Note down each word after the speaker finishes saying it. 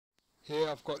Here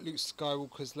I've got Luke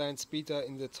Skywalker's Landspeeder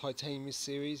in the Titanium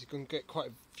series. You can get quite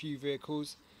a few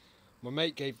vehicles. My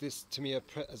mate gave this to me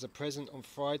as a present on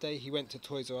Friday. He went to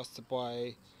Toys R Us to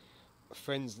buy a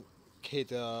friend's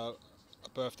kid a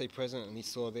birthday present, and he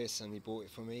saw this and he bought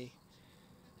it for me.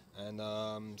 And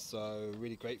so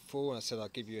really grateful. And I said I'll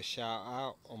give you a shout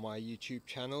out on my YouTube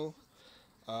channel.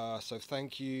 So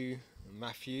thank you,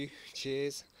 Matthew.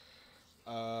 Cheers.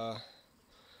 I'll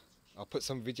put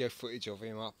some video footage of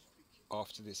him up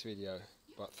after this video,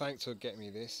 but thanks for getting me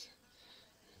this.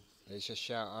 There's your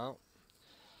shout out,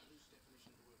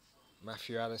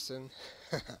 Matthew Allison.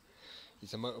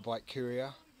 He's a motorbike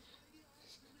courier.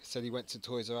 He said he went to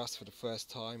Toys R Us for the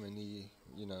first time, and he,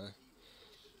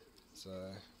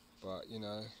 but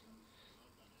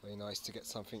very nice to get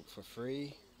something for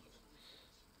free,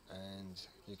 and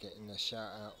you're getting a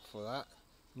shout out for that.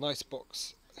 Nice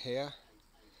box here.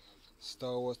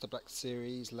 Star Wars The Black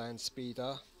Series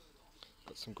Landspeeder.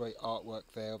 Got some great artwork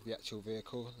there of the actual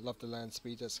vehicle. Love the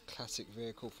Landspeeder. It's a classic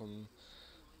vehicle from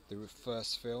the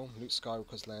first film, Luke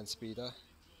Skywalker's Landspeeder.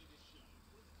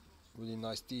 Really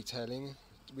nice detailing.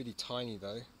 Really tiny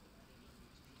though,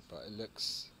 but it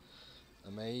looks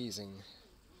amazing.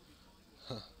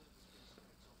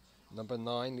 Number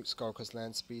 9, Luke Skywalker's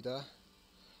Landspeeder,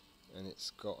 and it's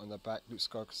got on the back Luke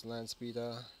Skywalker's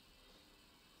Landspeeder.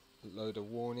 A load of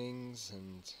warnings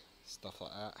and stuff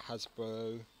like that.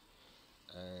 Hasbro.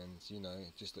 And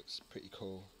it just looks pretty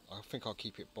cool. I think I'll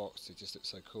keep it boxed. It just looks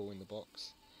so cool in the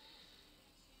box.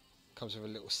 Comes with a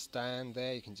little stand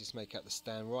there. You can just make out the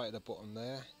stand right at the bottom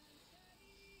there.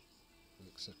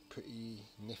 Looks pretty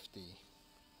nifty.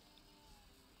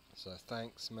 So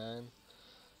thanks, man.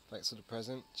 Thanks for the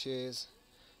present. Cheers.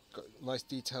 Got nice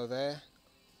detail there.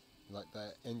 Like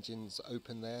that engine's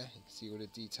open there. You can see all the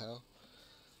detail.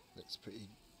 Looks pretty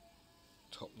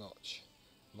top notch.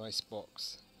 Nice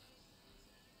box.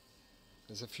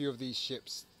 There's a few of these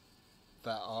ships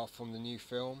that are from the new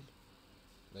film.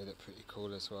 They look pretty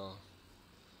cool as well.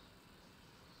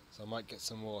 So I might get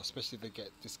some more, especially if they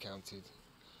get discounted.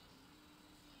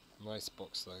 Nice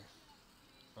box though.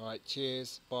 Alright,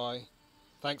 cheers, bye.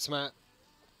 Thanks, Matt.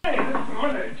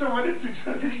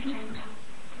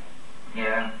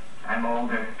 Yeah, I'm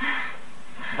older.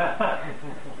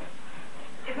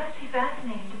 It must be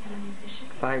fascinating to be a musician.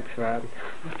 Thanks, man.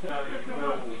 If she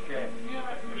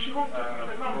won't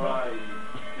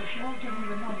give me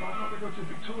the number, I've got to go to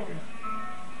Victoria.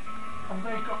 And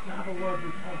they've got to have a word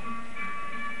with her.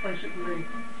 Basically.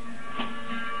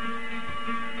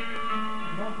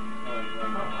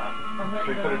 And they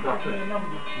give me the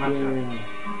number.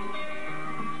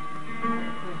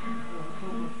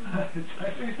 It's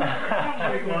like in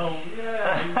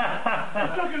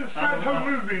sad home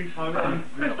movies.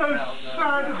 It's those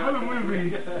sad home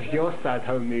movies. Your sad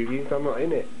home movies, I'm not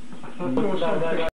in it.